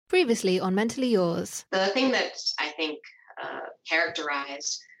Previously on Mentally Yours. The thing that I think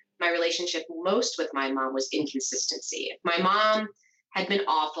characterized my relationship most with my mom was inconsistency. If my mom had been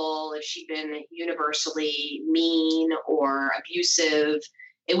awful, if she'd been universally mean or abusive,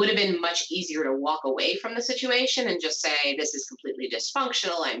 it would have been much easier to walk away from the situation and just say, this is completely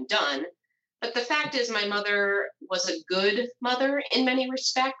dysfunctional, I'm done. But the fact is, my mother was a good mother in many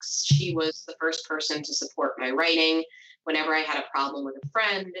respects. She was the first person to support my writing. Whenever I had a problem with a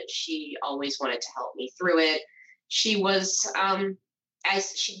friend, she always wanted to help me through it. She was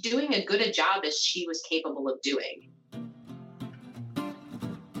doing as good a job as she was capable of doing.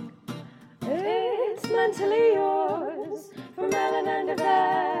 It's Mentally Yours from Ellen and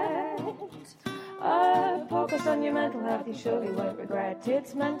Yvette. A focus on your mental health you surely won't regret.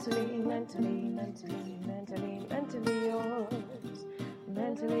 It's mentally yours. Mentally yours.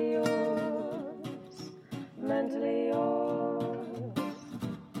 Mentally yours.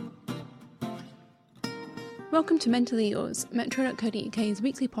 Welcome to Mentally Yours, Metro.co.uk's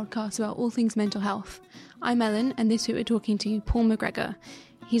weekly podcast about all things mental health. I'm Ellen, and this week we're talking to Paul McGregor.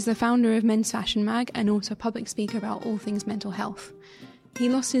 He's the founder of Men's Fashion Mag and also a public speaker about all things mental health. He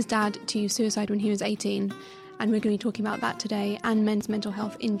lost his dad to suicide when he was 18, and we're going to be talking about that today and men's mental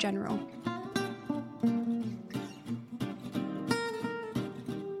health in general.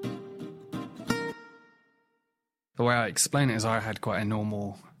 The way I explain it is I had quite a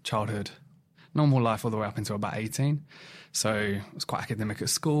normal childhood, normal life all the way up until about 18. So I was quite academic at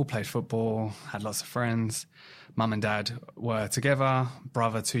school, played football, had lots of friends. Mum and dad were together,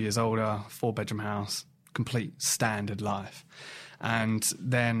 brother 2 years older, 4-bedroom house, complete standard life. And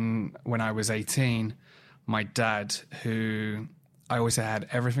then when I was 18, my dad, who I always had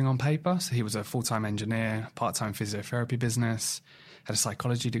everything on paper, so he was a full-time engineer, part-time physiotherapy business, had a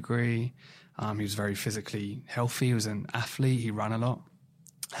psychology degree, he was very physically healthy, he was an athlete, he ran a lot,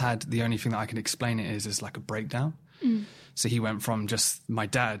 had the only thing that I can explain it is like a breakdown. So he went from just my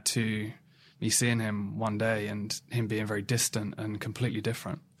dad to me seeing him one day and him being very distant and completely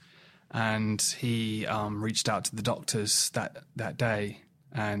different. And he reached out to the doctors that day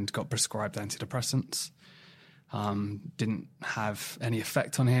and got prescribed antidepressants. Didn't have any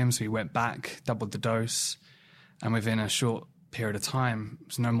effect on him, so he went back, doubled the dose, and within a short period of time, it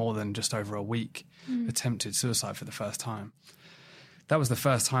was no more than just over a week, attempted suicide for the first time. That was the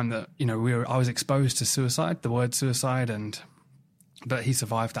first time that, I was exposed to suicide, the word suicide, but he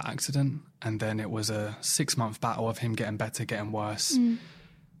survived that accident. And then it was a 6-month battle of him getting better, getting worse.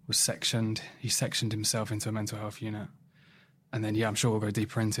 He sectioned himself into a mental health unit. And then, I'm sure we'll go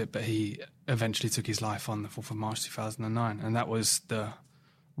deeper into it, but he eventually took his life on the 4th of March 2009. And that was the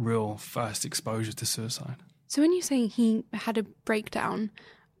real first exposure to suicide. So when you say he had a breakdown,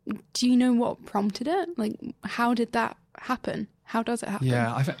 do you know what prompted it? Like, how did that happen? How does it happen?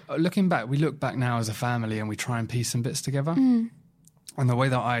 Yeah, looking back, we look back now as a family and we try and piece some bits together. And the way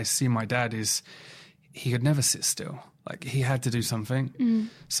that I see my dad is he could never sit still. Like, he had to do something.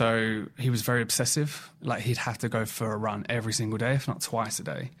 So he was very obsessive. Like, he'd have to go for a run every single day, if not twice a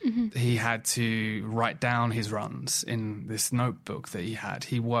day. He had to write down his runs in this notebook that he had.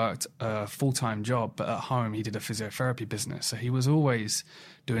 He worked a full-time job, but at home he did a physiotherapy business. So he was always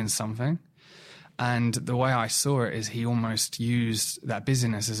doing something. And the way I saw it is he almost used that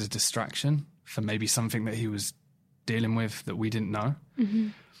busyness as a distraction for maybe something that he was dealing with that we didn't know.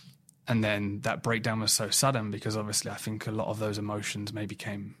 And then that breakdown was so sudden because obviously I think a lot of those emotions maybe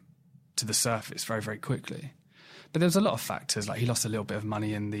came to the surface very, very quickly. But there was a lot of factors, like he lost a little bit of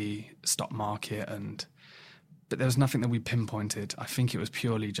money in the stock market, but there was nothing that we pinpointed. I think it was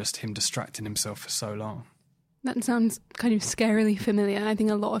purely just him distracting himself for so long. That sounds kind of scarily familiar. I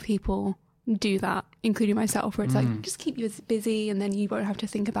think a lot of people do that, including myself, where it's like, just keep you busy and then you won't have to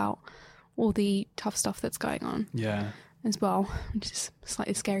think about all the tough stuff that's going on. Yeah. As well, which is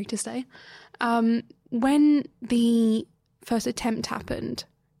slightly scary to say. When the first attempt happened,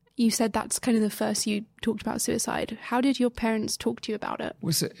 you said that's kind of the first you talked about suicide. How did your parents talk to you about it? It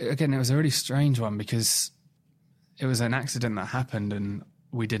was a really strange one because it was an accident that happened and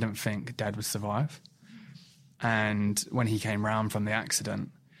we didn't think Dad would survive. And when he came round from the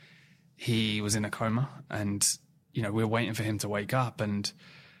accident, he was in a coma and, we were waiting for him to wake up, and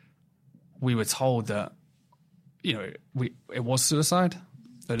we were told that it was suicide,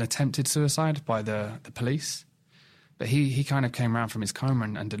 an attempted suicide by the police. But he kind of came around from his coma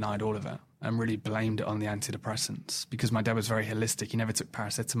and denied all of it and really blamed it on the antidepressants because my dad was very holistic. He never took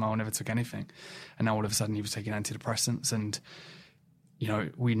paracetamol, never took anything. And now all of a sudden he was taking antidepressants. And,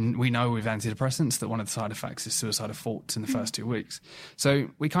 we know with antidepressants that one of the side effects is suicidal thoughts in the first 2 weeks. So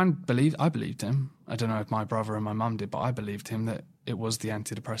I believed him. I don't know if my brother and my mum did, but I believed him that it was the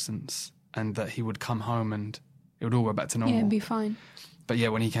antidepressants and that he would come home and it would all go back to normal. Yeah, it'd be fine. But yeah,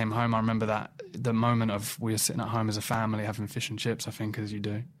 when he came home, I remember that the moment of we were sitting at home as a family having fish and chips, I think, as you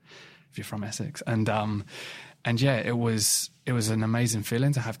do if you're from Essex. And yeah, it was an amazing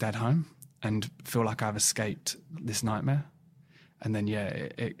feeling to have Dad home and feel like I've escaped this nightmare. And then, yeah,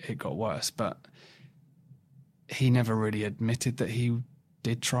 it got worse. But he never really admitted that he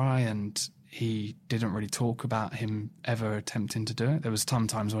did try, and he didn't really talk about him ever attempting to do it. There was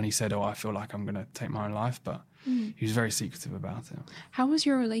sometimes when he said, I feel like I'm going to take my own life, but he was very secretive about it. How was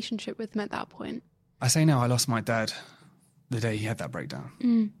your relationship with him at that point? I say now I lost my dad the day he had that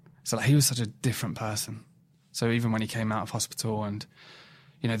breakdown. So he was such a different person. So even when he came out of hospital and,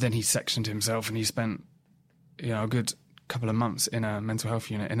 then he sectioned himself and he spent, a good couple of months in a mental health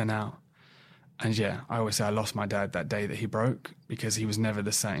unit, in and out. And yeah, I always say I lost my dad that day that he broke because he was never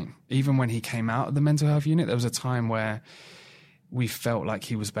the same. Even when he came out of the mental health unit, there was a time where we felt like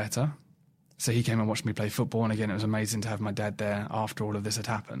he was better. So he came and watched me play football. And again, it was amazing to have my dad there after all of this had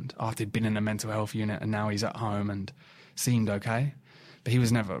happened, after he'd been in a mental health unit and now he's at home and seemed okay. But he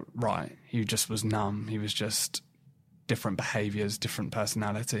was never right. He just was numb. He was just different behaviours, different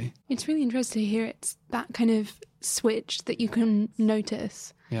personality. It's really interesting to hear it's that kind of switch that you can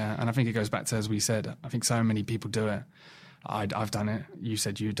notice. Yeah, and I think it goes back to, as we said, I think so many people do it. I've done it. You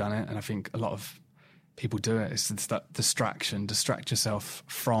said you've done it. And I think a lot of people do it. It's that distract yourself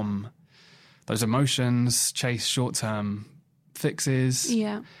from those emotions, chase short-term fixes.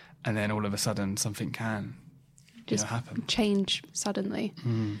 Yeah. And then all of a sudden something can just happen. Change suddenly.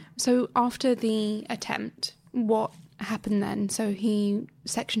 So after the attempt, what happened then? So he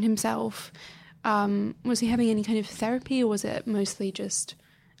sectioned himself. Was he having any kind of therapy, or was it mostly just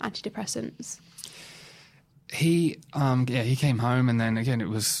antidepressants? He came home, and then again it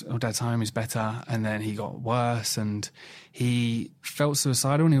was, Dad's home is better, and then he got worse and he felt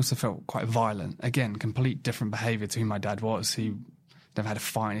suicidal, and he also felt quite violent. Again, complete different behaviour to who my dad was. He never had a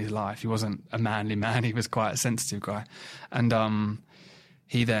fight in his life. He wasn't a manly man. He was quite a sensitive guy. And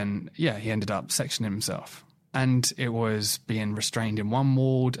he ended up sectioning himself. And it was being restrained in one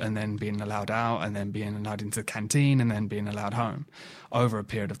ward and then being allowed out and then being allowed into the canteen and then being allowed home over a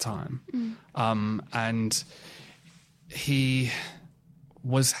period of time. And he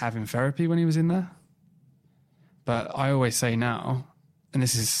was having therapy when he was in there. But I always say now, and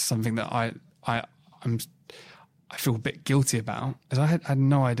this is something that I feel a bit guilty about, is I had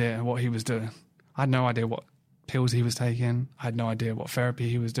no idea what he was doing. I had no idea what pills he was taking. I had no idea what therapy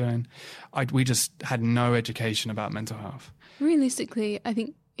he was doing. We just had no education about mental health. Realistically, I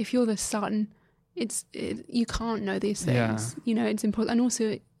think if you're the son, you can't know these things. Yeah. It's important. And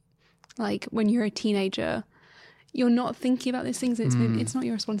also, like, when you're a teenager, you're not thinking about these things. It's not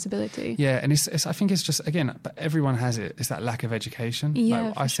your responsibility. Yeah, and I think it's just, again, but everyone has it. It's that lack of education. Yeah,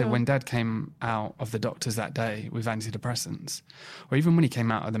 like I said, when Dad came out of the doctors that day with antidepressants, or even when he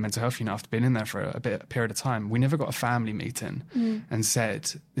came out of the mental health unit after being in there for a period of time, we never got a family meeting and said,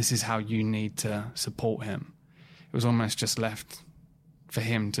 this is how you need to support him. It was almost just left for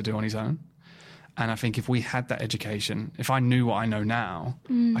him to do on his own. And I think if we had that education, if I knew what I know now,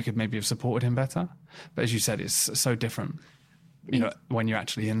 I could maybe have supported him better. But as you said, it's so different, when you're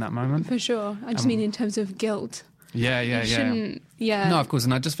actually in that moment. For sure. I just mean in terms of guilt. Yeah. Yeah. No, of course.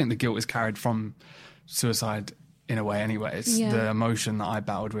 And I just think the guilt is carried from suicide in a way anyway. It's the emotion that I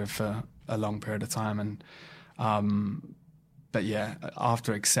battled with for a long period of time. And, but yeah,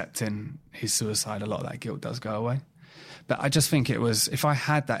 after accepting his suicide, a lot of that guilt does go away. But I just think it was, if I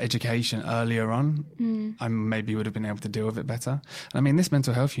had that education earlier on, I maybe would have been able to deal with it better. And I mean, this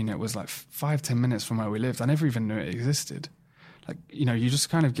mental health unit was like 5-10 minutes from where we lived. I never even knew it existed. Like, you just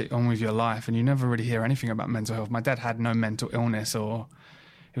kind of get on with your life and you never really hear anything about mental health. My dad had no mental illness, or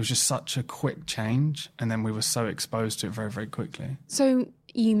it was just such a quick change. And then we were so exposed to it very, very quickly. So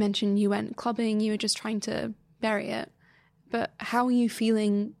you mentioned you went clubbing, you were just trying to bury it. But how are you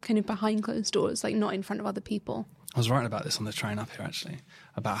feeling kind of behind closed doors, like not in front of other people? I was writing about this on the train up here, actually,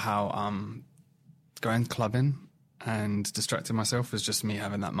 about how going clubbing and distracting myself was just me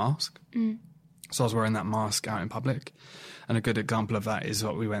having that mask. So I was wearing that mask out in public. And a good example of that is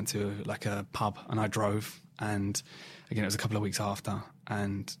what we went to, like a pub, and I drove. And again, it was a couple of weeks after.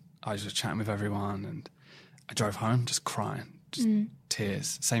 And I was just chatting with everyone. And I drove home just crying, just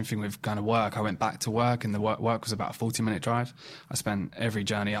tears. Same thing with going to work. I went back to work, and the work was about a 40-minute drive. I spent every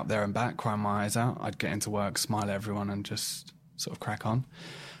journey up there and back crying my eyes out. I'd get into work, smile at everyone, and just sort of crack on.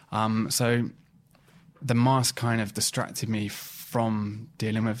 So the mask kind of distracted me from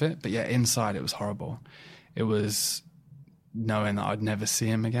dealing with it. But yeah, inside it was horrible. It was knowing that I'd never see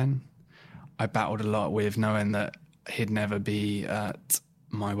him again. I battled a lot with knowing that he'd never be at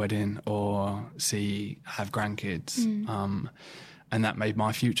my wedding or have grandkids. And that made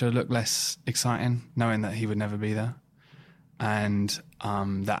my future look less exciting, knowing that he would never be there. And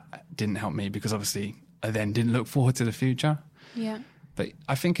that didn't help me, because obviously I then didn't look forward to the future. Yeah. But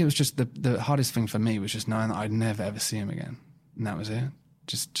I think it was just the hardest thing for me was just knowing that I'd never ever see him again. And that was it.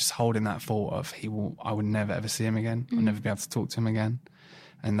 Just holding that thought of I would never ever see him again. I'll never be able to talk to him again.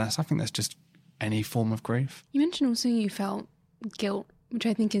 And I think that's just any form of grief. You mentioned also you felt guilt, which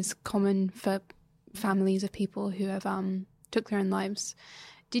I think is common for families of people who have took their own lives.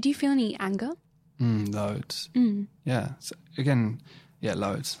 Did you feel any anger? Loads. Yeah. So again,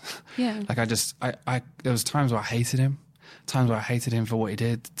 loads. Yeah. Like there was times where I hated him. Times where I hated him for what he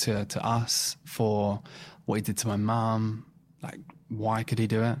did to us, for what he did to my mum. Like, why could he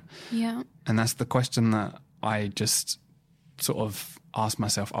do it? Yeah. And that's the question that I just sort of asked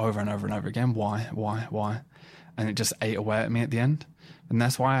myself over and over and over again. Why? And it just ate away at me at the end. And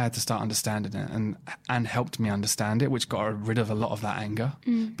that's why I had to start understanding it and helped me understand it, which got rid of a lot of that anger.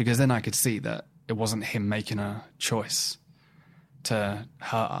 Because then I could see that it wasn't him making a choice to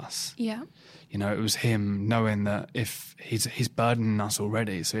hurt us. Yeah. You know, it was him knowing that if he's burdening us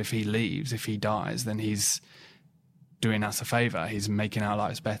already, so if he leaves, if he dies, then he's doing us a favour. He's making our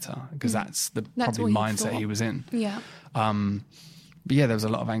lives better, because that's probably mindset he was in. Yeah. But yeah, there was a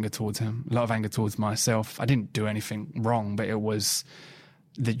lot of anger towards him, a lot of anger towards myself. I didn't do anything wrong, but it was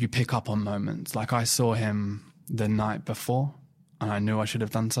that you pick up on moments. Like, I saw him the night before and I knew I should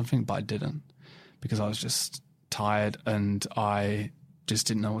have done something, but I didn't, because I was just tired and I just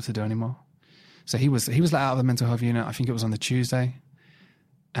didn't know what to do anymore. So he was let out of the mental health unit. I think it was on the Tuesday.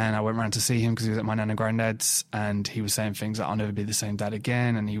 And I went round to see him because he was at my nan and granddad's, and he was saying things like, I'll never be the same dad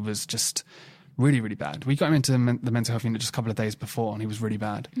again. And he was just really, really bad. We got him into the mental health unit just a couple of days before, and he was really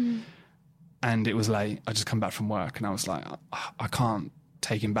bad. And it was late. I just come back from work and I was like, I can't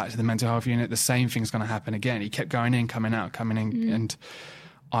take him back to the mental health unit. The same thing's going to happen again. He kept going in, coming out, coming in. And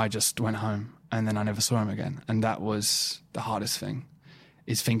I just went home, and then I never saw him again. And that was the hardest thing,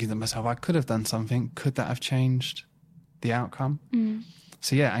 is thinking to myself, I could have done something. Could that have changed the outcome?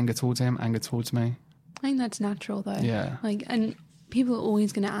 So yeah, anger towards him, anger towards me. I think that's natural though. Yeah. Like, and people are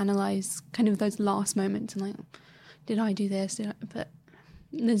always going to analyse kind of those last moments and like, did I do this? But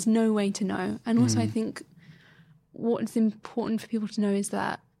there's no way to know. And also I think what's important for people to know is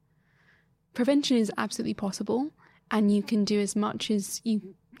that prevention is absolutely possible, and you can do as much as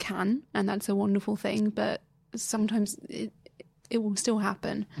you can, and that's a wonderful thing, but sometimes it will still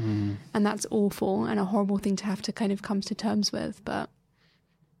happen. And that's awful and a horrible thing to have to kind of come to terms with, but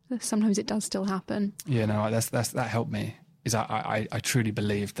sometimes it does still happen. Yeah, no, that helped me. Is I truly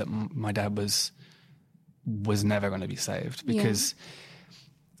believed that my dad was never going to be saved, because,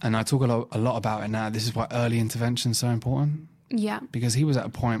 and I talk a lot about it now. This is why early intervention is so important. Yeah, because he was at a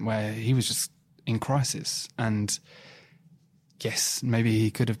point where he was just in crisis, and yes, maybe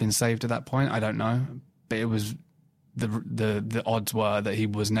he could have been saved at that point. I don't know, but it was the odds were that he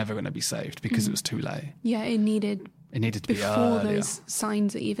was never going to be saved because it was too late. Yeah, it needed to be before earlier. Those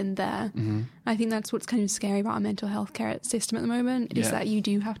signs are even there. I think that's what's kind of scary about our mental health care system at the moment, is that you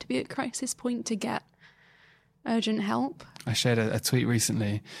do have to be at crisis point to get urgent help. I shared a tweet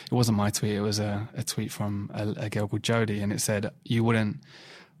recently. It wasn't my tweet, it was a tweet from a girl called Jodie, and it said, you wouldn't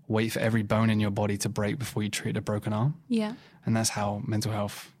wait for every bone in your body to break before you treat a broken arm. Yeah. And that's how mental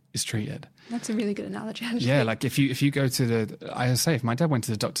health is treated. That's a really good analogy, actually. Yeah, like if you go to I say, if my dad went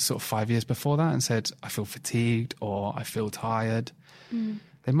to the doctor sort of 5 years before that and said, I feel fatigued or I feel tired,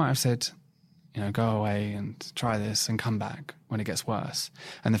 they might have said, go away and try this and come back when it gets worse.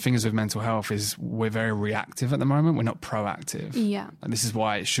 And the thing is with mental health is we're very reactive at the moment. We're not proactive. Yeah. And this is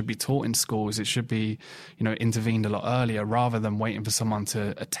why it should be taught in schools. It should be, intervened a lot earlier, rather than waiting for someone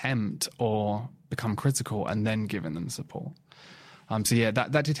to attempt or become critical and then giving them support. So yeah,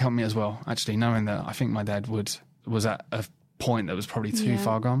 that did help me as well, actually, knowing that I think my dad was at a point that was probably too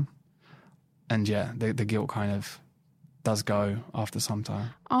far gone. And yeah, the guilt kind of does go after some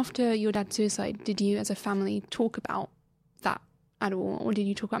time. After your dad's suicide, did you as a family talk about that at all? Or did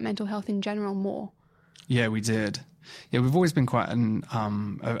you talk about mental health in general more? Yeah, we did. Yeah, we've always been quite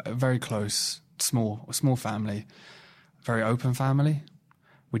a very close, small family, very open family.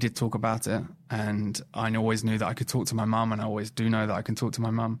 We did talk about it, and I always knew that I could talk to my mum, and I always do know that I can talk to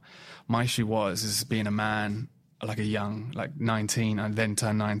my mum. My issue is being a man, like 19, and then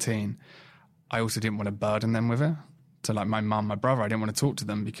turned 19. I also didn't want to burden them with it. So like my mum, my brother, I didn't want to talk to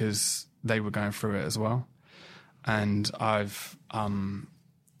them because they were going through it as well. And I've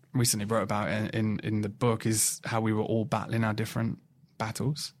recently wrote about it in the book, is how we were all battling our different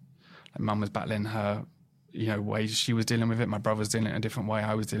battles. Like mum was battling her ways she was dealing with it. My brother was dealing it a different way.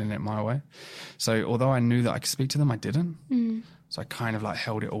 I was dealing it my way. So although I knew that I could speak to them, I didn't. So I kind of like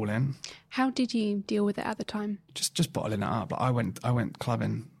held it all in. How did you deal with it at the time? Just bottling it up. Like I went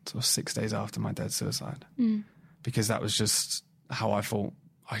clubbing sort of 6 days after my dad's suicide because that was just how I thought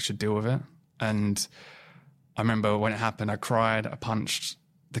I should deal with it. And I remember when it happened, I cried, I punched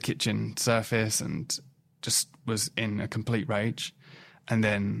the kitchen surface and just was in a complete rage. And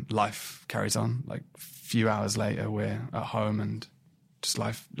then life carries on. Like a few hours later, we're at home and just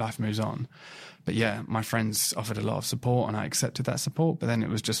life moves on. But yeah, my friends offered a lot of support and I accepted that support. But then it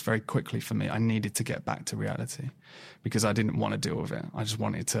was just very quickly for me. I needed to get back to reality because I didn't want to deal with it. I just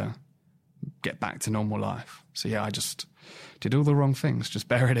wanted to get back to normal life. So yeah, I just did all the wrong things, just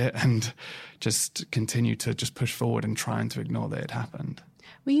buried it and just continued to just push forward and trying to ignore that it happened.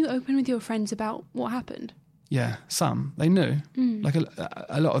 Were you open with your friends about what happened? Yeah, some. They knew. Like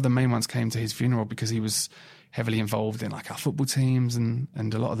a lot of the main ones came to his funeral because he was heavily involved in like our football teams and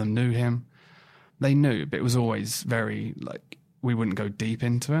a lot of them knew him. They knew, but it was always very like we wouldn't go deep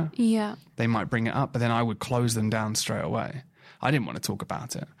into it. Yeah. They might bring it up, but then I would close them down straight away. I didn't want to talk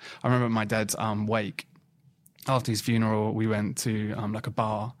about it. I remember my dad's wake. After his funeral, we went to like a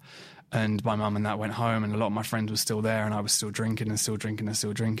bar and my mum and that went home and a lot of my friends were still there and I was still drinking and still drinking and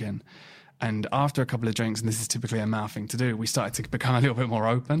still drinking. And after a couple of drinks, and this is typically a male thing to do, we started to become a little bit more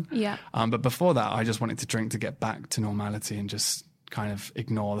open. Yeah. But before that, I just wanted to drink to get back to normality and just kind of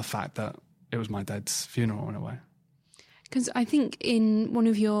ignore the fact that it was my dad's funeral in a way. Because I think in one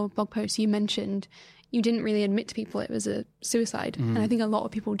of your blog posts you mentioned you didn't really admit to people it was a suicide. And I think a lot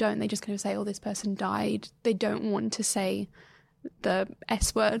of people don't. They just kind of say, oh, this person died. They don't want to say the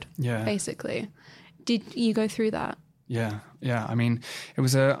S word, basically. Did you go through that? Yeah. I mean, it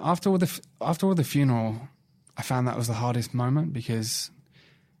was after all the funeral, I found that was the hardest moment because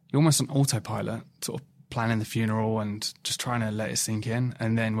you're almost on autopilot, sort of planning the funeral and just trying to let it sink in.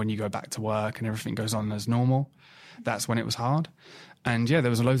 And then when you go back to work and everything goes on as normal, that's when it was hard. And yeah, there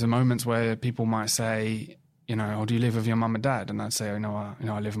was loads of moments where people might say, oh, do you live with your mum and dad? And I'd say,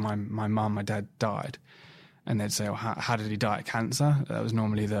 I live with my mum, my dad died. And they'd say, oh, how did he die? Of cancer? That was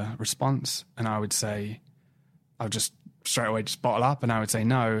normally the response. And I would say, I would just straight away just bottle up and I would say,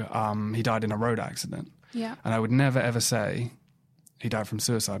 no, he died in a road accident. Yeah. And I would never, ever say he died from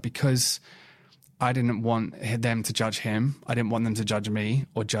suicide because I didn't want them to judge him. I didn't want them to judge me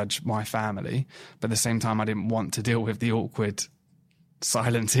or judge my family. But at the same time, I didn't want to deal with the awkward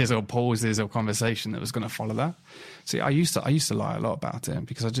silences or pauses or conversation that was going to follow that. See, I used to lie a lot about it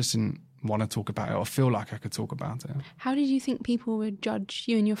because I just didn't want to talk about it or feel like I could talk about it. How did you think people would judge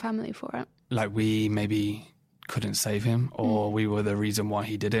you and your family for it? Like we maybe couldn't save him or we were the reason why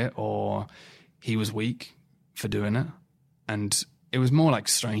he did it or he was weak for doing it. And it was more like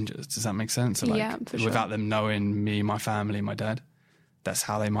strangers. Does that make sense? So like, for sure. Without them knowing me, my family, my dad, that's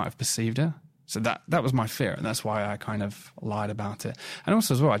how they might have perceived it. So that was my fear, and that's why I kind of lied about it. And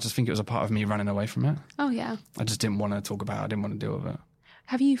also as well, I just think it was a part of me running away from it. Oh, yeah. I just didn't want to talk about it. I didn't want to deal with it.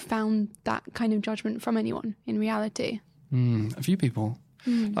 Have you found that kind of judgment from anyone in reality? A few people.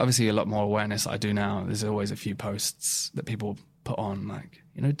 Obviously, a lot more awareness I do now. There's always a few posts that people put on, like,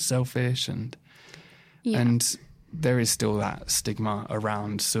 selfish and there is still that stigma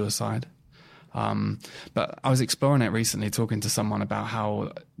around suicide. But I was exploring it recently, talking to someone about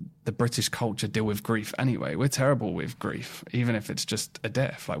how the British culture deal with grief anyway. We're terrible with grief, even if it's just a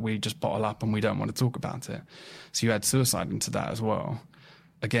death. Like we just bottle up and we don't want to talk about it. So you add suicide into that as well.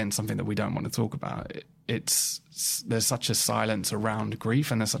 Again, something that we don't want to talk about. There's such a silence around grief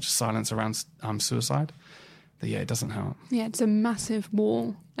and there's such a silence around suicide that, it doesn't help. Yeah, it's a massive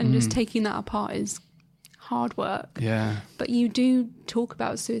wall and just taking that apart is hard work. Yeah. But you do talk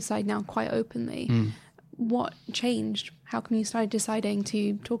about suicide now quite openly. What changed? How come you started deciding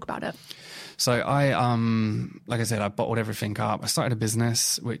to talk about it? So I, like I said, I bottled everything up. I started a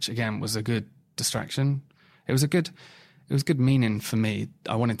business, which again was a good distraction. It was good meaning for me.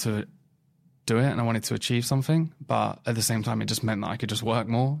 I wanted to do it and I wanted to achieve something, but at the same time, it just meant that I could just work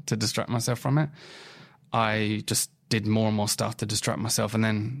more to distract myself from it. I just did more and more stuff to distract myself. And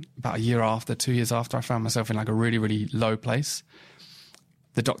then about 2 years after, I found myself in like a really, really low place.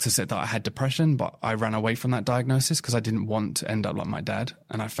 The doctor said that I had depression, but I ran away from that diagnosis because I didn't want to end up like my dad.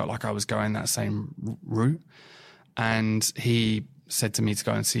 And I felt like I was going that same route. And he said to me to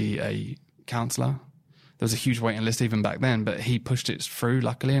go and see a counsellor. There was a huge waiting list even back then, but he pushed it through,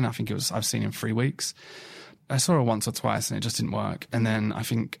 luckily. And I think I've seen in 3 weeks. I saw her once or twice and it just didn't work. And then I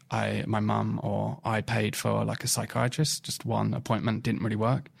think my mum or I paid for like a psychiatrist, just one appointment, didn't really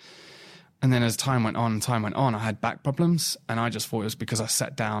work. And then as time went on, I had back problems, and I just thought it was because I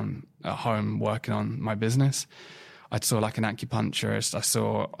sat down at home working on my business. I saw like an acupuncturist, I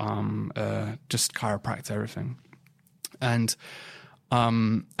saw just chiropractor, everything. And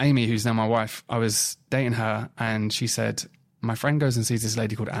Amy, who's now my wife, I was dating her, and she said, my friend goes and sees this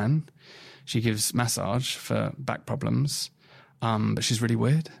lady called Anne. She gives massage for back problems, but she's really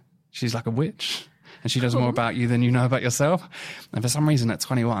weird. She's like a witch. And she knows more about you than you know about yourself. And for some reason at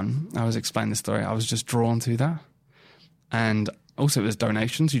 21, I was explaining this story, I was just drawn to that. And also it was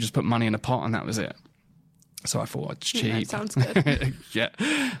donations. You just put money in a pot and that was it. So I thought, it's cheap. Yeah, that sounds good. Yeah.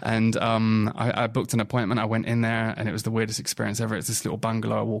 And I booked an appointment. I went in there and it was the weirdest experience ever. It's this little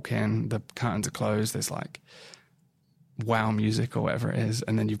bungalow. I walk in, the curtains are closed. There's like wow music or whatever it is.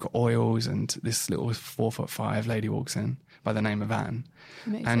 And then you've got oils, and this little 4'5" lady walks in by the name of Anne.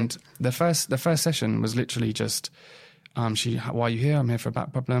 Amazing. And the first session was literally just, why are you here? I'm here for a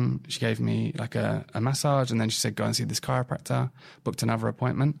back problem. She gave me like a massage, and then she said, go and see this chiropractor. Booked another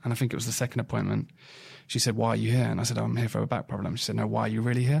appointment, and I think it was the second appointment. She said, why are you here? And I said, I'm here for a back problem. She said, no, why are you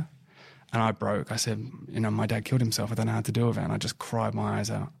really here? And I broke. I said, my dad killed himself. I don't know how to deal with it. And I just cried my eyes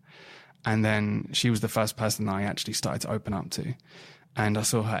out. And then she was the first person that I actually started to open up to. And I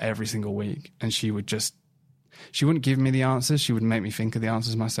saw her every single week, and she wouldn't give me the answers. She would make me think of the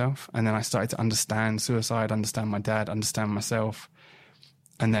answers myself. And then I started to understand suicide, understand my dad, understand myself.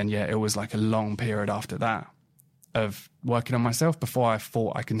 And then, it was like a long period after that of working on myself before I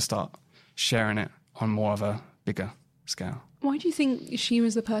thought I can start sharing it on more of a bigger scale. Why do you think she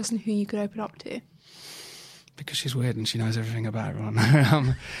was the person who you could open up to? Because she's weird and she knows everything about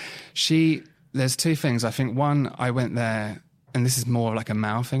everyone. There's two things. I think one, I went there, and this is more like a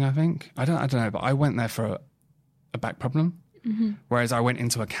male thing, I think. I don't know, but I went there for a back problem. Mm-hmm. Whereas I went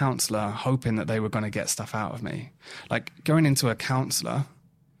into a counsellor hoping that they were going to get stuff out of me. Like going into a counsellor,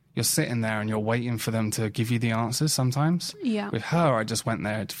 you're sitting there and you're waiting for them to give you the answers sometimes. Yeah. With her, I just went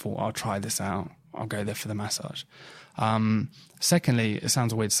there and thought, I'll try this out. I'll go there for the massage. Secondly, it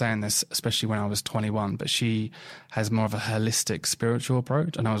sounds weird saying this, especially when I was 21, but she has more of a holistic spiritual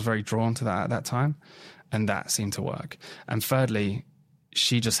approach, and I was very drawn to that at that time, and that seemed to work. And thirdly,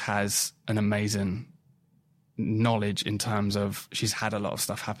 she just has an amazing knowledge in terms of she's had a lot of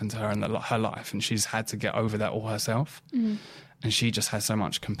stuff happen to her in her life, and she's had to get over that all herself. Mm. And she just has so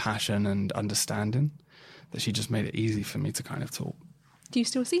much compassion and understanding that she just made it easy for me to kind of talk. Do you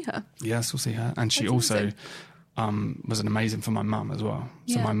still see her? Yeah, I still see her. And she also was an amazing for my mum as well.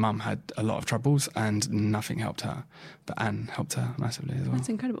 So my mum had a lot of troubles and nothing helped her. But Anne helped her massively as well. That's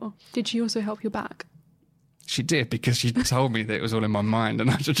incredible. Did she also help your back? She did, because she told me that it was all in my mind, and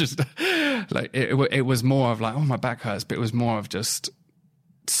I just like it was more of like, oh, my back hurts, but it was more of just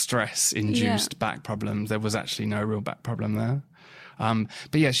stress-induced back problems. There was actually no real back problem there.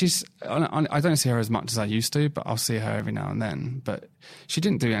 But yeah, I don't see her as much as I used to, but I'll see her every now and then. But she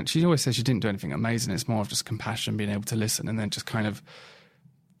always says she didn't do anything amazing. It's more of just compassion, being able to listen, and then just kind of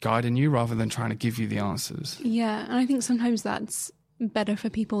guiding you rather than trying to give you the answers. Yeah, and I think sometimes that's better for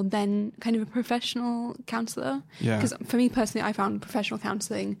people than kind of a professional counsellor. Yeah. Because for me personally, I found professional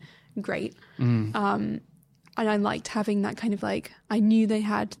counselling great. And I liked having that kind of like, I knew they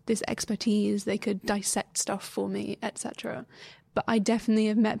had this expertise, they could dissect stuff for me, etc. But I definitely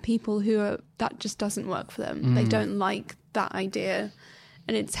have met people who that just doesn't work for them. They don't like that idea.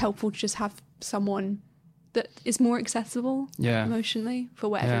 And it's helpful to just have someone that is more accessible emotionally for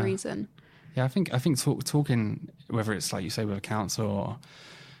whatever reason. Yeah, I think talking, whether it's like you say with a counsellor or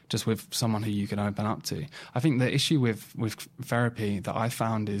just with someone who you can open up to. I think the issue with therapy that I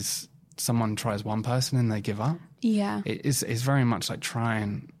found is someone tries one person and they give up. Yeah. It's very much like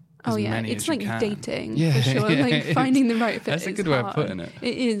trying as many it's as like you can. Dating, for sure. Like finding the right fit. That's a good way of putting it.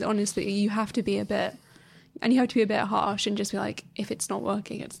 It is, honestly. You have to be a bit harsh and just be like, if it's not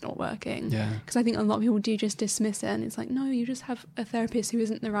working, it's not working. Yeah. Because I think a lot of people do just dismiss it, and it's like, no, you just have a therapist who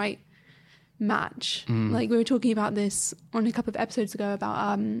isn't the right match. Like we were talking about this on a couple of episodes ago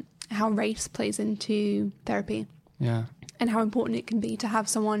about how race plays into therapy. Yeah. And how important it can be to have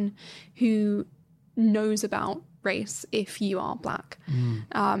someone who knows about race if you are black.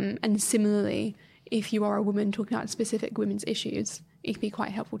 And similarly, if you are a woman talking about specific women's issues, it can be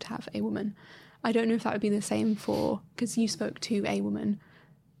quite helpful to have a woman. I don't know if that would be the same because you spoke to a woman.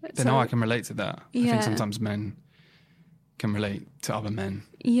 But no, I can relate to that. I think sometimes men can relate to other men.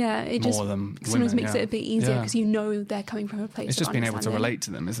 Yeah, it just more than sometimes women, makes it a bit easier because you know they're coming from a place. It's just being able to relate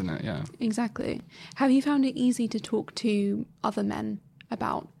to them, isn't it? Yeah, exactly. Have you found it easy to talk to other men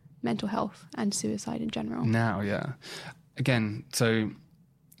about mental health and suicide in general? Now, yeah. Again, so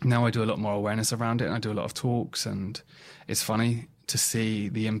now I do a lot more awareness around it, and I do a lot of talks, and it's funny to see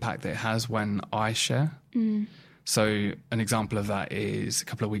the impact that it has when I share. So an example of that is a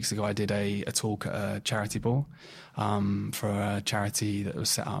couple of weeks ago, I did a talk at a charity ball for a charity that was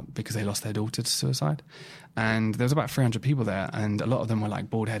set up because they lost their daughter to suicide. And there was about 300 people there, and a lot of them were like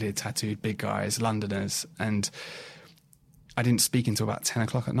bald-headed, tattooed, big guys, Londoners. And I didn't speak until about 10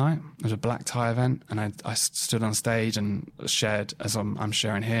 o'clock at night. It was a black tie event, and I stood on stage and shared as I'm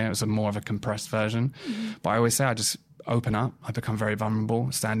sharing here. It was more of a compressed version. But I always say I just open up. I become very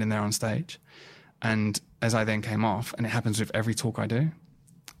vulnerable standing there on stage. And as I then came off, and it happens with every talk I do,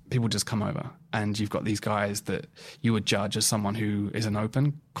 people just come over. And you've got these guys that you would judge as someone who isn't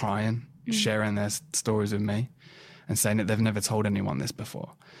open, crying, sharing their stories with me and saying that they've never told anyone this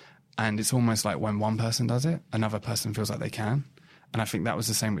before. And it's almost like when one person does it, another person feels like they can. And I think that was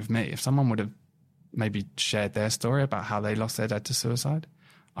the same with me. If someone would have maybe shared their story about how they lost their dad to suicide,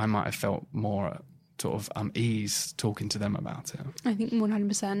 I might have felt more sort of ease talking to them about it. I think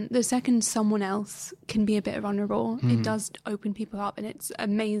 100%. The second someone else can be a bit vulnerable, it does open people up, and it's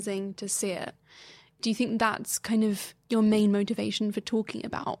amazing to see it. Do you think that's kind of your main motivation for talking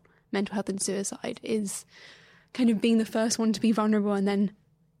about mental health and suicide, is kind of being the first one to be vulnerable and then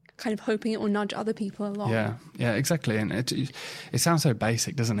kind of hoping it will nudge other people along? Yeah, exactly. And it sounds so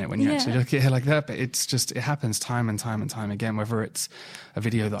basic, doesn't it, when you actually look at it like that? But it's just, it happens time and time and time again, whether it's a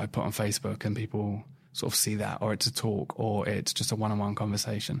video that I put on Facebook and people sort of see that, or it's a talk, or it's just a one-on-one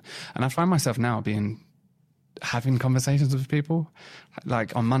conversation. And I find myself now having conversations with people.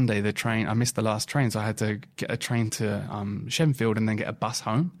 Like on Monday, I missed the last train, so I had to get a train to Shenfield and then get a bus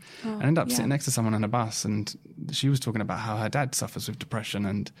home. And ended up sitting next to someone on a bus, and she was talking about how her dad suffers with depression.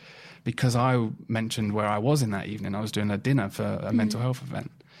 And because I mentioned where I was in that evening, I was doing a dinner for a mental health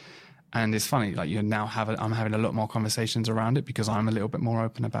event. And it's funny, like I'm having a lot more conversations around it because I'm a little bit more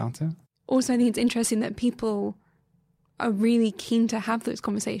open about it. Also, I think it's interesting that people are really keen to have those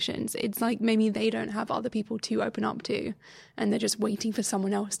conversations. It's like maybe they don't have other people to open up to, and they're just waiting for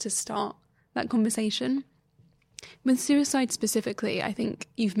someone else to start that conversation. With suicide specifically, I think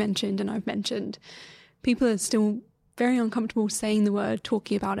you've mentioned, and I've mentioned, people are still very uncomfortable saying the word,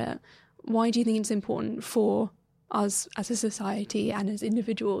 talking about it. Why do you think it's important for us as a society and as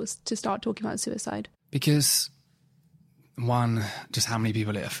individuals to start talking about suicide? Because, one, just how many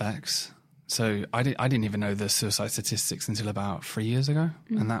people it affects. So I didn't even know the suicide statistics until about 3 years ago.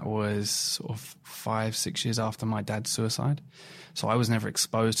 And that was sort of 5-6 years after my dad's suicide. So I was never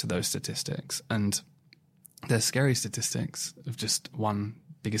exposed to those statistics. And they're scary statistics of just one,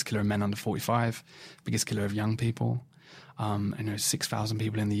 biggest killer of men under 45, biggest killer of young people. 6,000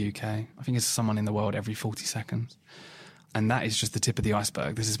 people in the UK. I think it's someone in the world every 40 seconds. And that is just the tip of the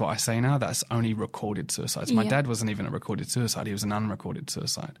iceberg. This is what I say now. That's only recorded suicides. My dad wasn't even a recorded suicide. He was an unrecorded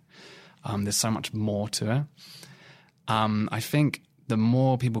suicide. There's so much more to it. I think the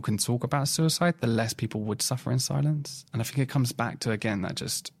more people can talk about suicide, the less people would suffer in silence. And I think it comes back to, again, that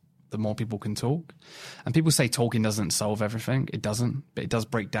just the more people can talk. And people say talking doesn't solve everything. It doesn't. But it does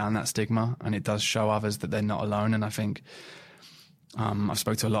break down that stigma, and it does show others that they're not alone. And I think I've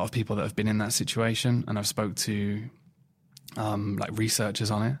spoke to a lot of people that have been in that situation, and I've spoke to like researchers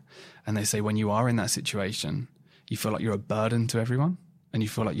on it. And they say when you are in that situation, you feel like you're a burden to everyone, and you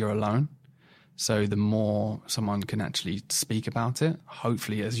feel like you're alone. So the more someone can actually speak about it,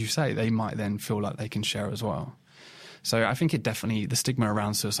 hopefully, as you say, they might then feel like they can share as well. So I think the stigma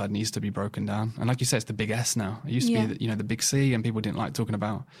around suicide needs to be broken down. And like you said, it's the big S now. It used to be, the big C, and people didn't like talking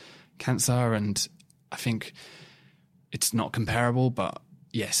about cancer. And I think it's not comparable, but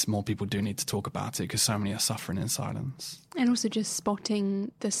yes, more people do need to talk about it because so many are suffering in silence. And also just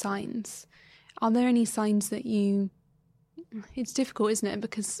spotting the signs. Are there any signs that it's difficult, isn't it?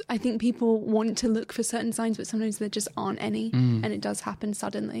 Because I think people want to look for certain signs, but sometimes there just aren't any, and it does happen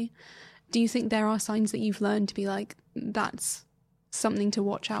suddenly. Do you think there are signs that you've learned to be like, that's something to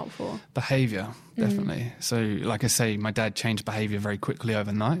watch out for? Behaviour, definitely. So like I say, my dad changed behaviour very quickly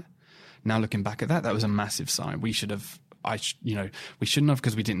overnight. Now looking back at that was a massive sign. We shouldn't have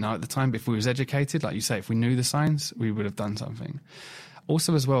because we didn't know at the time. But if we was educated, like you say, if we knew the signs, we would have done something.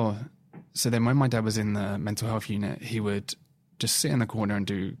 Also as well, so then when my dad was in the mental health unit, he would just sit in the corner and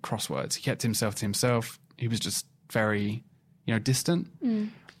do crosswords. He kept himself to himself. He was just very, distant.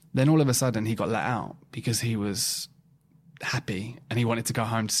 Then all of a sudden he got let out because he was happy and he wanted to go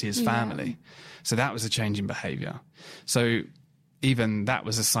home to see his family. So that was a change in behaviour. So even that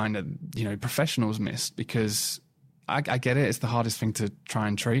was a sign that, professionals missed, because I get it. It's the hardest thing to try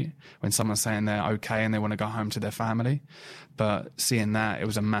and treat when someone's saying they're okay and they want to go home to their family. But seeing that, it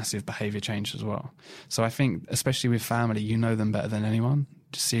was a massive behaviour change as well. So I think, especially with family, you know them better than anyone.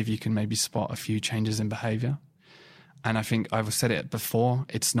 Just see if you can maybe spot a few changes in behaviour. And I think I've said it before,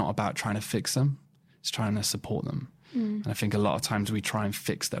 it's not about trying to fix them, it's trying to support them. And I think a lot of times we try and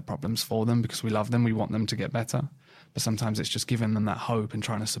fix their problems for them because we love them, we want them to get better. But sometimes it's just giving them that hope and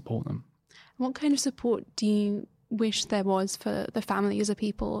trying to support them. What kind of support do you wish there was for the families of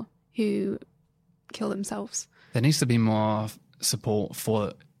people who kill themselves? There needs to be more support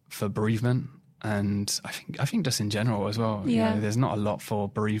for bereavement, and I think just in general as well. Yeah. You know, there's not a lot for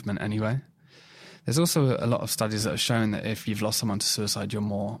bereavement anyway. There's also a lot of studies that have shown that if you've lost someone to suicide, you're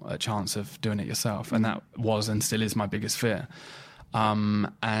more a chance of doing it yourself. And that was and still is my biggest fear.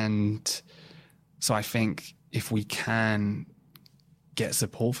 And so I think if we can get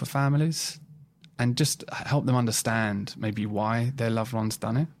support for families and just help them understand maybe why their loved one's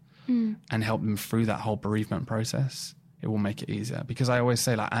done it and help them through that whole bereavement process, it will make it easier. Because I always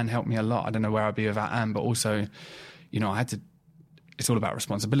say, like, Anne helped me a lot. I don't know where I'd be without Anne, but also, you know, it's all about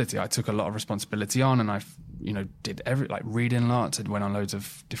responsibility. I took a lot of responsibility on, and did reading lots. I went on loads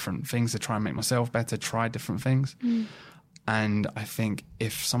of different things to try and make myself better, tried different things. And I think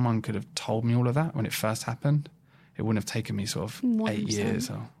if someone could have told me all of that when it first happened, it wouldn't have taken me sort of 100%. 8 years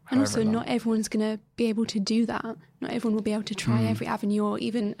or And also, long. not everyone's going to be able to do that. Not everyone will be able to try every avenue or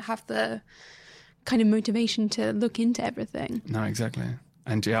even have the kind of motivation to look into everything. No, exactly.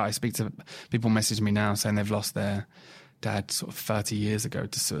 And yeah, I speak to people message me now saying they've lost their dad sort of 30 years ago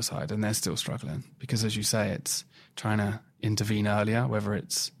to suicide, and they're still struggling because, as you say, it's trying to intervene earlier, whether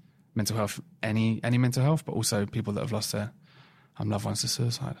it's mental health, any mental health, but also people that have lost their loved ones to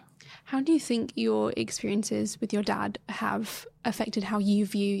suicide. How do you think your experiences with your dad have affected how you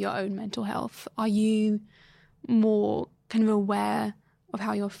view your own mental health? Are you more kind of aware of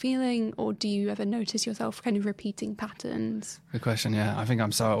how you're feeling, or do you ever notice yourself kind of repeating patterns? Good question, yeah. I think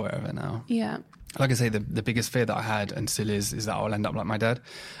I'm so aware of it now. Yeah. Like I say, the biggest fear that I had and still is that I'll end up like my dad.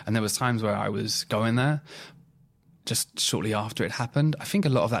 And there was times where I was going there just shortly after it happened. I think a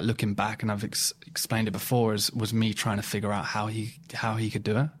lot of that, looking back, and I've explained it before, was me trying to figure out how he could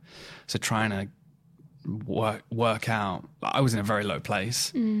do it. So trying to work out. I was in a very low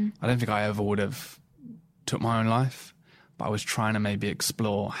place. I don't think I ever would have took my own life, but I was trying to maybe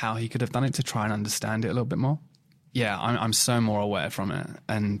explore how he could have done it to try and understand it a little bit more. Yeah, I'm so more aware from it.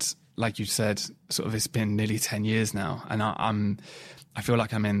 And like you said, sort of it's been nearly 10 years now, and I feel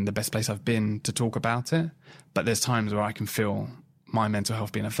like I'm in the best place I've been to talk about it. But there's times where I can feel my mental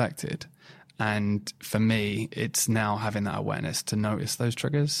health being affected. And for me, it's now having that awareness to notice those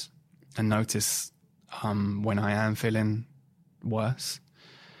triggers and notice when I am feeling worse.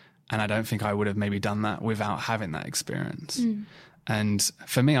 And I don't think I would have maybe done that without having that experience. And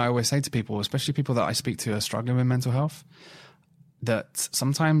for me, I always say to people, especially people that I speak to who are struggling with mental health, that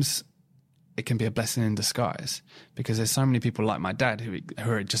sometimes it can be a blessing in disguise, because there's so many people like my dad who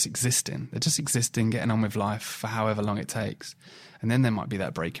are just existing. They're just existing, getting on with life for however long it takes. And then there might be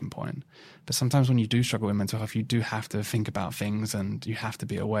that breaking point. But sometimes when you do struggle with mental health, you do have to think about things and you have to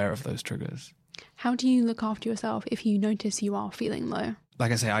be aware of those triggers. How do you look after yourself if you notice you are feeling low?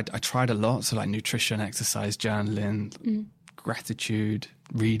 Like I say, I tried a lot. So like nutrition, exercise, journaling, gratitude,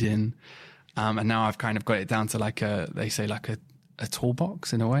 reading. And now I've kind of got it down to like a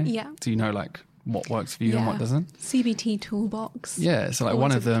toolbox in a way. Yeah. Do you know like what works for you and what doesn't? CBT toolbox. Yeah. So like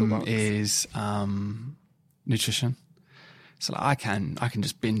one of them toolbox. is nutrition. So like I can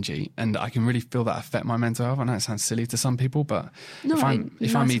just binge eat, and I can really feel that affect my mental health. I know it sounds silly to some people, but if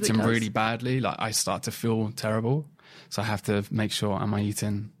I'm eating really badly, like I start to feel terrible. So I have to make sure, am I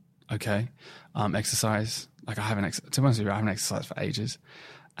eating okay? Exercise. Like to be honest with you, I haven't exercised for ages,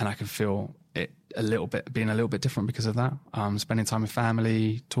 and I can feel it being a little bit different because of that. Spending time with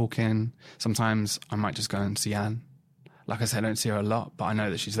family, talking. Sometimes I might just go and see Anne. Like I said, I don't see her a lot, but I know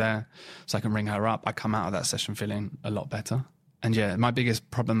that she's there, so I can ring her up. I come out of that session feeling a lot better. And yeah, my biggest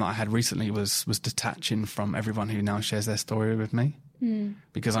problem that I had recently was detaching from everyone who now shares their story with me,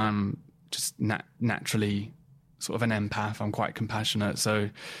 because I'm just naturally sort of an empath. I'm quite compassionate, so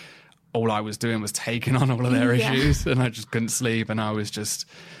all I was doing was taking on all of their issues, and I just couldn't sleep, and I was just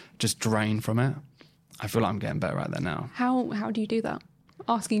drained from it. I feel like I'm getting better at that now. How do you do that?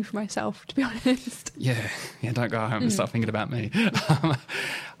 Asking for myself, to be honest. Yeah, don't go home and start thinking about me.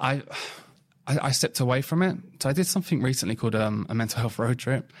 I stepped away from it. So I did something recently called a mental health road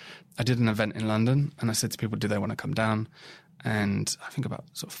trip. I did an event in London, and I said to people, do they want to come down? And I think about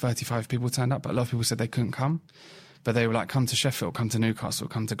sort of 35 people turned up, but a lot of people said they couldn't come. But they were like, come to Sheffield, come to Newcastle,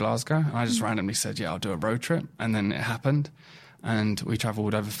 come to Glasgow. And I just randomly said, yeah, I'll do a road trip. And then it happened. And we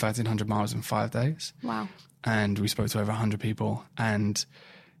travelled over 1,300 miles in 5 days. Wow. And we spoke to over 100 people. And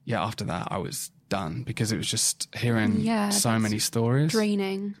yeah, after that, I was done, because it was just hearing so many stories.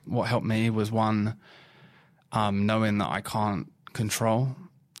 Draining. What helped me was, one, knowing that I can't control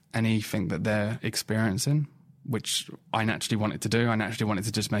anything that they're experiencing, which I naturally wanted to do. I naturally wanted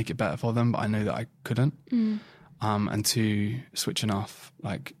to just make it better for them, but I knew that I couldn't. And 2, switching off,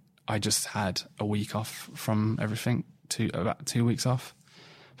 like I just had a week off from everything, about 2 weeks off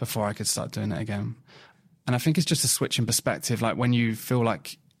before I could start doing it again. And I think it's just a switch in perspective, like when you feel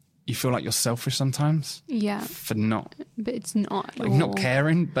like you're selfish sometimes. Yeah. For not. But it's not. Like not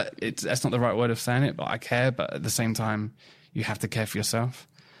caring, but that's not the right word of saying it, but I care, but at the same time, you have to care for yourself.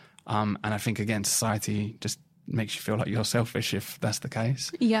 And I think, again, society just makes you feel like you're selfish if that's the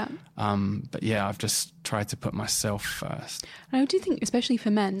case. Yeah. But yeah, I've just tried to put myself first. And I do think, especially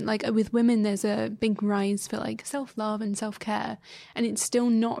for men, like with women, there's a big rise for like self-love and self-care, and it's still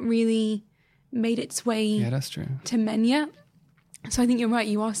not really made its way that's true. to men yet. So I think you're right,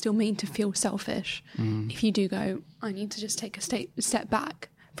 you are still made to feel selfish if you do go, I need to just take a step back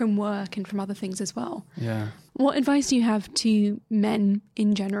from work and from other things as well. Yeah. What advice do you have to men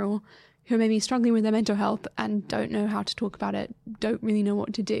in general who are maybe struggling with their mental health and don't know how to talk about it, don't really know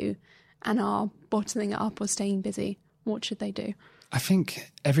what to do, and are bottling it up or staying busy? What should they do? I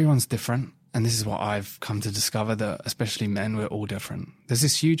think everyone's different. And this is what I've come to discover, that especially men, we're all different. There's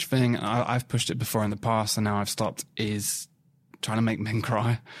this huge thing, I've pushed it before in the past and now I've stopped, is trying to make men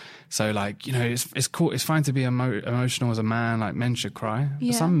cry. So like, you know, it's cool. It's fine to be emotional as a man, like men should cry.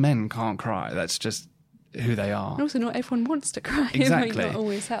 Yeah. But some men can't cry. That's just who they are. And also not everyone wants to cry. Exactly. It might not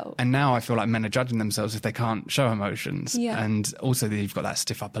always help. And now I feel like men are judging themselves if they can't show emotions. Yeah. And also you've got that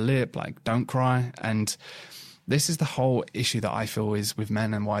stiff upper lip, like don't cry. And this is the whole issue that I feel is with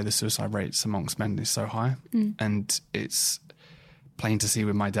men, and why the suicide rates amongst men is so high. And it's plain to see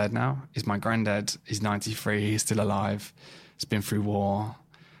with my dad now. Is my granddad, he's 93, he's still alive. He's been through war.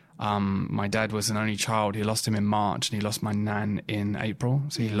 My dad was an only child. He lost him in March, and he lost my nan in April.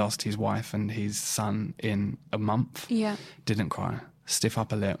 So he lost his wife and his son in a month. Yeah. Didn't cry. Stiff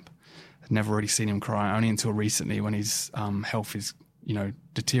upper lip. I'd never really seen him cry, only until recently when his health is, you know,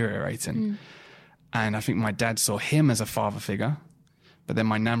 deteriorating. And I think my dad saw him as a father figure, but then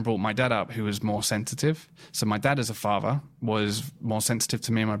my nan brought my dad up, who was more sensitive. So my dad as a father was more sensitive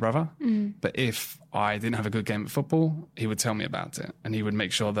to me and my brother. But if I didn't have a good game at football, he would tell me about it. And he would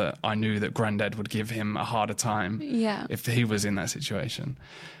make sure that I knew that granddad would give him a harder time if he was in that situation.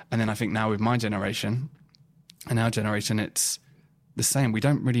 And then I think now with my generation and our generation, it's the same. We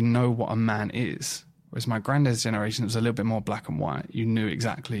don't really know what a man is. Whereas my granddad's generation, it was a little bit more black and white. You knew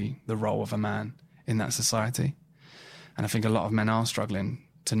exactly the role of a man in that society. And I think a lot of men are struggling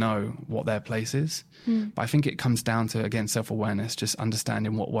to know what their place is. But I think it comes down to, again, self-awareness, just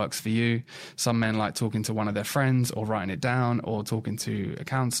understanding what works for you. Some men like talking to one of their friends, or writing it down, or talking to a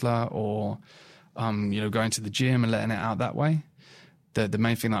counsellor, or you know, going to the gym and letting it out that way. The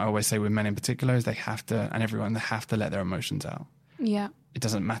main thing that I always say with men in particular is they have to, and everyone, they have to let their emotions out. Yeah. It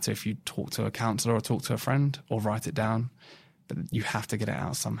doesn't matter if you talk to a counsellor or talk to a friend or write it down, but you have to get it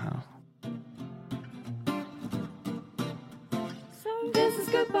out somehow. This is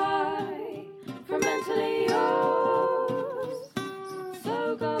goodbye from Mentally Yours.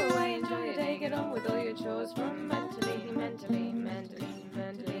 So go away, enjoy your day, get on with all your chores from Mentally Yours.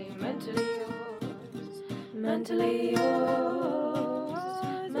 Mentally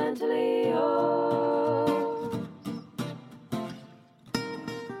Yours. Mentally Yours.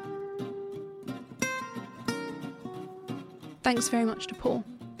 Thanks very much to Paul.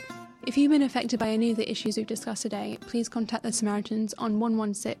 If you've been affected by any of the issues we've discussed today, please contact the Samaritans on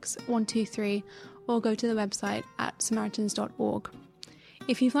 116 123 or go to the website at samaritans.org.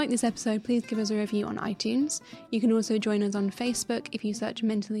 If you've liked this episode, please give us a review on iTunes. You can also join us on Facebook if you search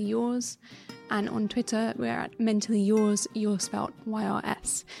Mentally Yours, and on Twitter we're at Mentally Yours, yours spelled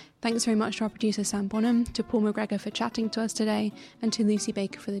YRS. Thanks very much to our producer Sam Bonham, to Paul McGregor for chatting to us today, and to Lucy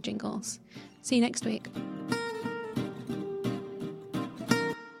Baker for the jingles. See you next week.